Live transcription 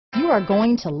are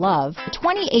going to love the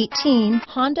 2018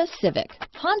 Honda Civic.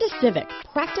 Honda Civic,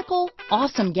 practical,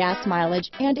 awesome gas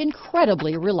mileage, and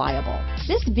incredibly reliable.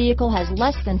 This vehicle has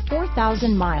less than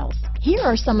 4,000 miles. Here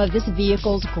are some of this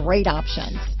vehicle's great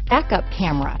options: backup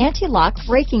camera, anti-lock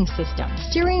braking system,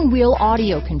 steering wheel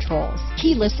audio controls,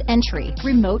 keyless entry,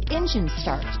 remote engine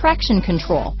start, traction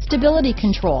control, stability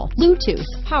control, Bluetooth,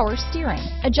 power steering,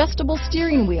 adjustable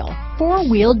steering wheel,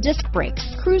 four-wheel disc brakes,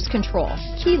 cruise control,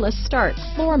 keyless start,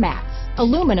 floor mats,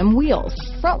 aluminum wheels,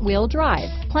 front-wheel drive,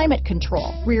 climate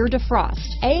control, rear defrost,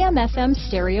 AM/FM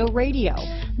stereo radio.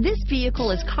 This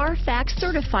vehicle is Carfax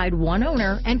certified one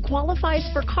owner and qualifies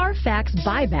for Carfax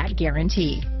buyback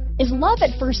guarantee. Is love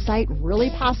at first sight really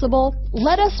possible?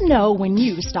 Let us know when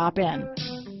you stop in.